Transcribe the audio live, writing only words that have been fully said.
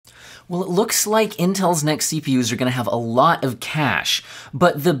Well, it looks like Intel's next CPUs are going to have a lot of cache,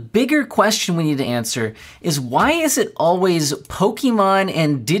 but the bigger question we need to answer is why is it always Pokemon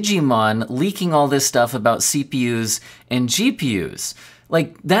and Digimon leaking all this stuff about CPUs and GPUs?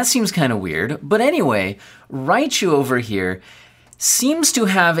 Like, that seems kind of weird. But anyway, Raichu over here seems to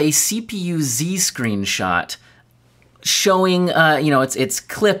have a CPU Z screenshot showing, it's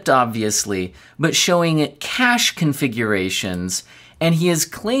clipped obviously, but showing cache configurations. And he is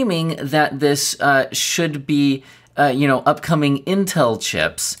claiming that this should be, upcoming Intel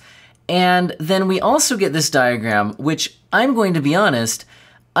chips. And then we also get this diagram, which I'm going to be honest,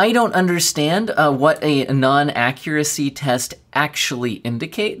 I don't understand what a non-accuracy test actually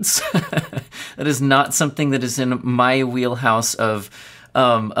indicates. That is not something that is in my wheelhouse of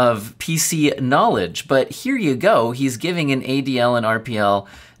PC knowledge. But here you go. He's giving an ADL and RPL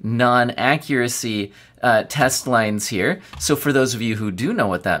non-accuracy test lines here. So for those of you who do know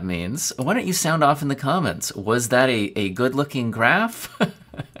what that means, why don't you sound off in the comments? Was that a good-looking graph?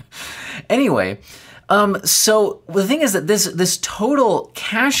 Anyway, so the thing is that this total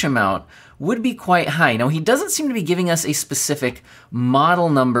cache amount would be quite high. Now, he doesn't seem to be giving us a specific model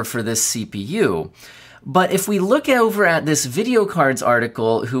number for this CPU, but if we look over at this video cards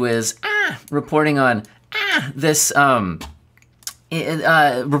article, who is reporting on this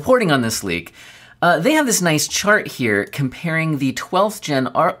leak, they have this nice chart here comparing the 12th gen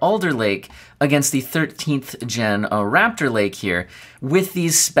Alder Lake against the 13th gen Raptor Lake here with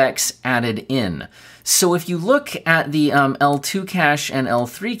these specs added in. So if you look at the L2 cache and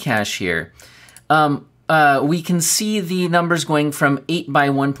L3 cache here, we can see the numbers going from 8 by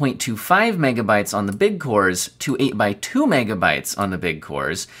 1.25 megabytes on the big cores to 8 by 2 megabytes on the big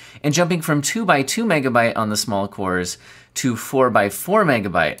cores, and jumping from 2 by 2 megabyte on the small cores to 4 by 4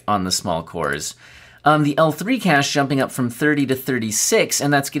 megabyte on the small cores. The L3 cache jumping up from 30 to 36,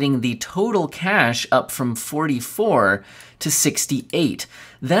 and that's getting the total cache up from 44 to 68.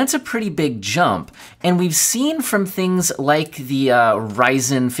 That's a pretty big jump, and we've seen from things like the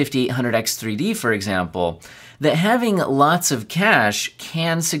Ryzen 5800X3D, for example, that having lots of cache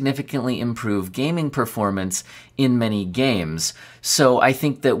can significantly improve gaming performance in many games. So I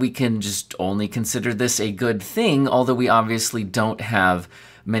think that we can just only consider this a good thing, although we obviously don't have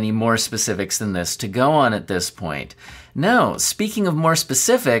many more specifics than this to go on at this point. Now, speaking of more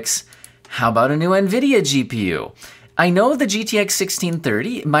specifics, how about a new Nvidia GPU? I know the GTX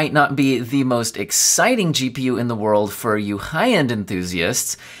 1630 might not be the most exciting GPU in the world for you high-end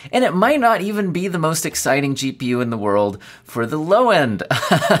enthusiasts, and it might not even be the most exciting GPU in the world for the low-end,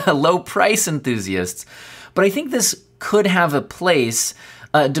 low-price enthusiasts. But I think this could have a place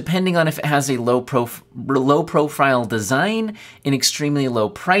depending on if it has a low profile design, an extremely low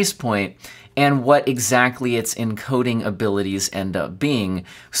price point, and what exactly its encoding abilities end up being.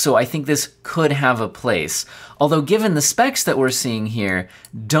 So I think this could have a place. Although given the specs that we're seeing here,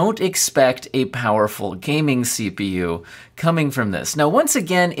 don't expect a powerful gaming CPU coming from this. Now, once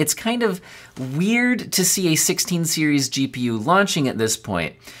again, it's kind of weird to see a 16 series GPU launching at this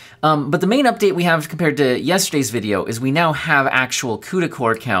point. But the main update we have compared to yesterday's video is we now have actual CUDA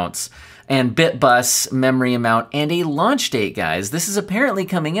core counts and bit bus, memory amount, and a launch date, guys. This is apparently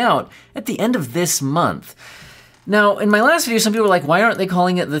coming out at the end of this month. Now, in my last video, some people were like, why aren't they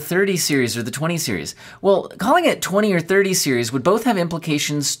calling it the 30 series or the 20 series? Well, calling it 20 or 30 series would both have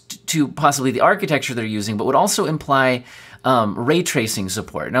implications to possibly the architecture they're using, but would also imply ray tracing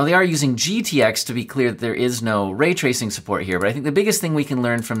support. Now, they are using GTX to be clear that there is no ray tracing support here, but I think the biggest thing we can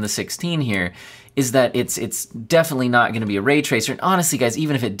learn from the 16 here is that it's definitely not going to be a ray tracer. And honestly, guys,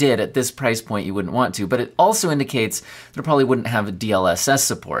 even if it did, at this price point, you wouldn't want to. But it also indicates that it probably wouldn't have a DLSS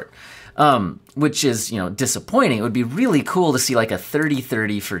support, which is, disappointing. It would be really cool to see like a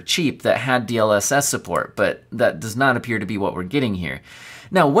 3030 for cheap that had DLSS support, but that does not appear to be what we're getting here.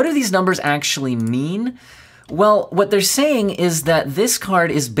 Now, what do these numbers actually mean? Well, what they're saying is that this card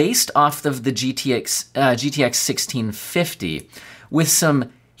is based off of the GTX 1650 with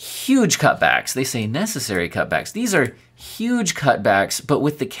some huge cutbacks. They say necessary cutbacks. These are huge cutbacks, but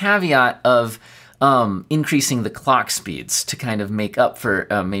with the caveat of increasing the clock speeds to kind of make up for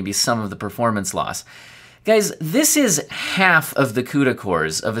maybe some of the performance loss. Guys, this is half of the CUDA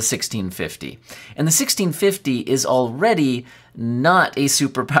cores of a 1650, and the 1650 is already not a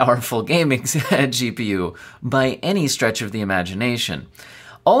super powerful gaming GPU by any stretch of the imagination.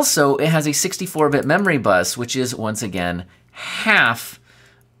 Also, it has a 64-bit memory bus, which is, once again, half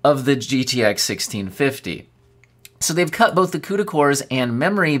of the GTX 1650. So they've cut both the CUDA cores and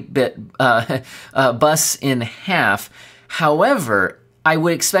memory bit bus in half. However, I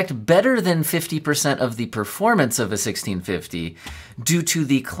would expect better than 50% of the performance of a 1650 due to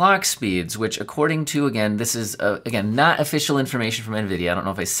the clock speeds, which according to, again, this is, again, not official information from Nvidia. I don't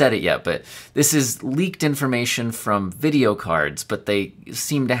know if I said it yet, but this is leaked information from video cards, but they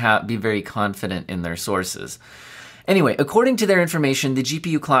seem to be very confident in their sources. Anyway, according to their information, the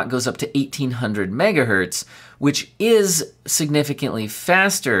GPU clock goes up to 1800 megahertz, which is significantly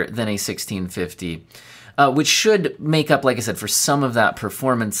faster than a 1650. Which should make up, like I said, for some of that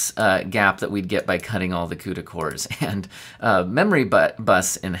performance gap that we'd get by cutting all the CUDA cores and memory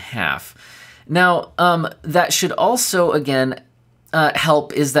bus in half. Now, that should also, again,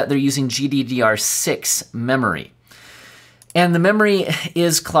 help is that they're using GDDR6 memory. And the memory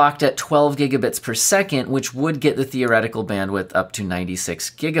is clocked at 12 gigabits per second, which would get the theoretical bandwidth up to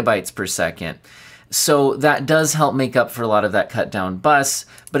 96 gigabytes per second. So that does help make up for a lot of that cut down bus,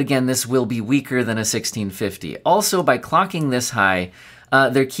 but again, this will be weaker than a 1650. Also, by clocking this high,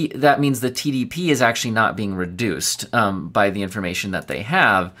 that means the TDP is actually not being reduced by the information that they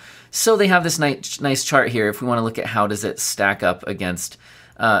have. So they have this nice chart here if we want to look at how does it stack up against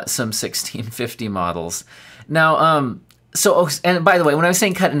some 1650 models. Now, and by the way, when I was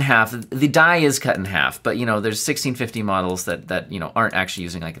saying cut in half, the die is cut in half, but there's 1650 models that aren't actually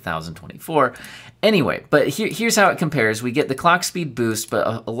using like 1024. Anyway, but here's how it compares. We get the clock speed boost,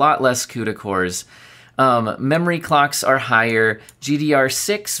 but a lot less CUDA cores. Memory clocks are higher.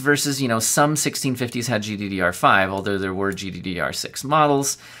 GDDR6 versus, some 1650s had GDDR5, although there were GDDR6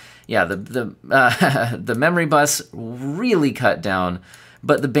 models. Yeah, the memory bus really cut down,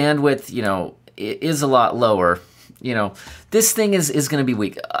 but the bandwidth, is a lot lower. This thing is going to be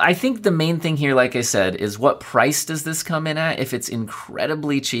weak. I think the main thing here, like I said, is what price does this come in at? If it's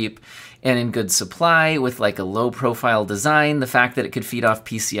incredibly cheap and in good supply with like a low profile design, the fact that it could feed off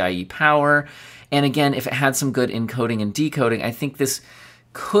PCIe power, and again, if it had some good encoding and decoding, I think this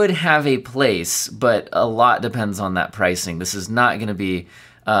could have a place, but a lot depends on that pricing. This is not going to be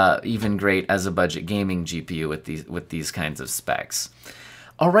even great as a budget gaming GPU with these kinds of specs.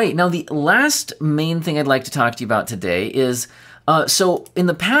 All right, now the last main thing I'd like to talk to you about today is, so in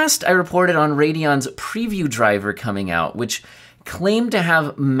the past I reported on Radeon's preview driver coming out, which claimed to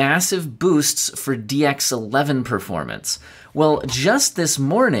have massive boosts for DX11 performance. Well, just this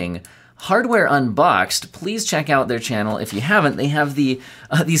morning, Hardware Unboxed, please check out their channel if you haven't. They have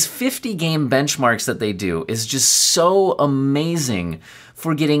these 50 game benchmarks that they do is just so amazing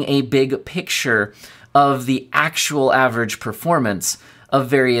for getting a big picture of the actual average performance of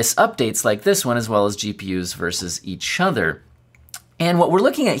various updates like this one, as well as GPUs versus each other. And what we're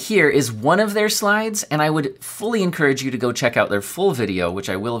looking at here is one of their slides, and I would fully encourage you to go check out their full video, which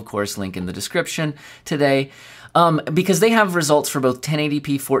I will, of course, link in the description today, because they have results for both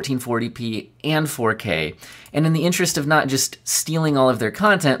 1080p, 1440p, and 4K. And in the interest of not just stealing all of their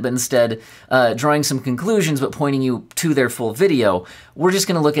content, but instead drawing some conclusions, but pointing you to their full video, we're just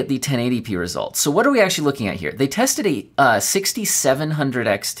going to look at the 1080p results. So what are we actually looking at here? They tested a 6700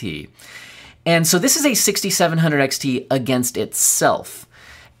 XT. And so this is a 6700 XT against itself.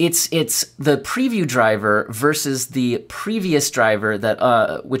 It's the preview driver versus the previous driver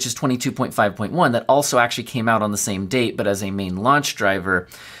that which is 22.5.1 that also actually came out on the same date, but as a main launch driver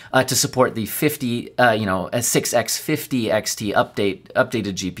to support the 50, a 6x50 XT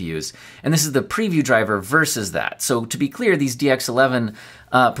updated GPUs. And this is the preview driver versus that. So to be clear, these DX11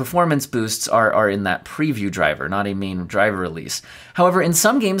 performance boosts are in that preview driver, not a main driver release. However, in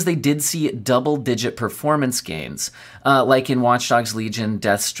some games, they did see double-digit performance gains, like in Watch Dogs Legion,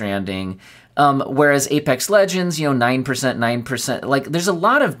 Death Stranding, whereas Apex Legends, 9%, 9%, like there's a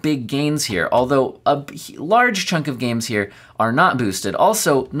lot of big gains here, although a large chunk of games here are not boosted.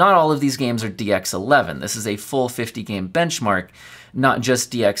 Also, not all of these games are DX11. This is a full 50-game benchmark, not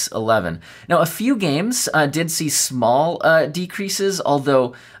just DX11. Now, a few games did see small decreases,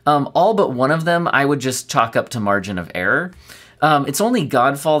 although all but one of them I would just chalk up to margin of error. It's only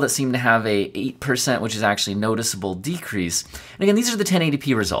Godfall that seemed to have a 8%, which is actually noticeable decrease. And again, these are the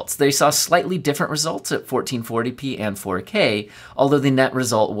 1080p results. They saw slightly different results at 1440p and 4K, although the net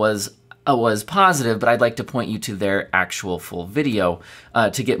result was positive, but I'd like to point you to their actual full video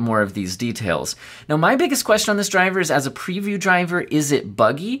to get more of these details. Now, my biggest question on this driver is, as a preview driver, is it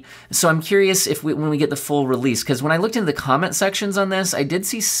buggy? So I'm curious if when we get the full release, because when I looked into the comment sections on this, I did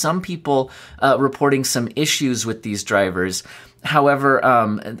see some people reporting some issues with these drivers. However,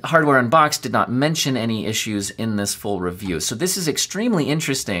 Hardware Unboxed did not mention any issues in this full review. So this is extremely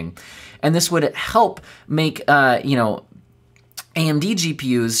interesting, and this would help make, AMD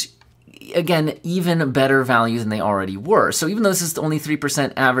GPUs again, even better value than they already were. So even though this is only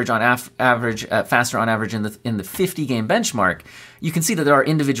 3% average on average, faster on average in the 50 game benchmark, you can see that there are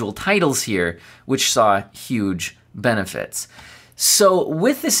individual titles here which saw huge benefits. So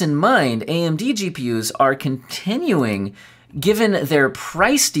with this in mind, AMD GPUs are continuing, given their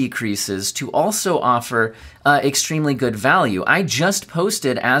price decreases, to also offer extremely good value. I just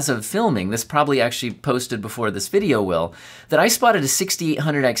posted, as of filming, this probably actually posted before this video will, that I spotted a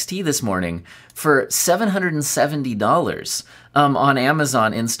 6800 XT this morning for $770 on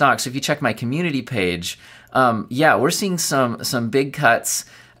Amazon in stock. So if you check my community page, yeah, we're seeing some big cuts.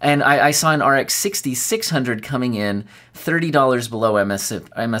 And I saw an RX 6600 coming in $30 below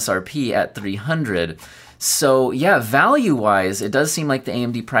MSRP at $300. So yeah, value-wise, it does seem like the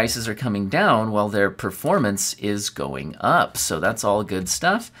AMD prices are coming down while their performance is going up. So that's all good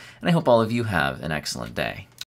stuff, and I hope all of you have an excellent day.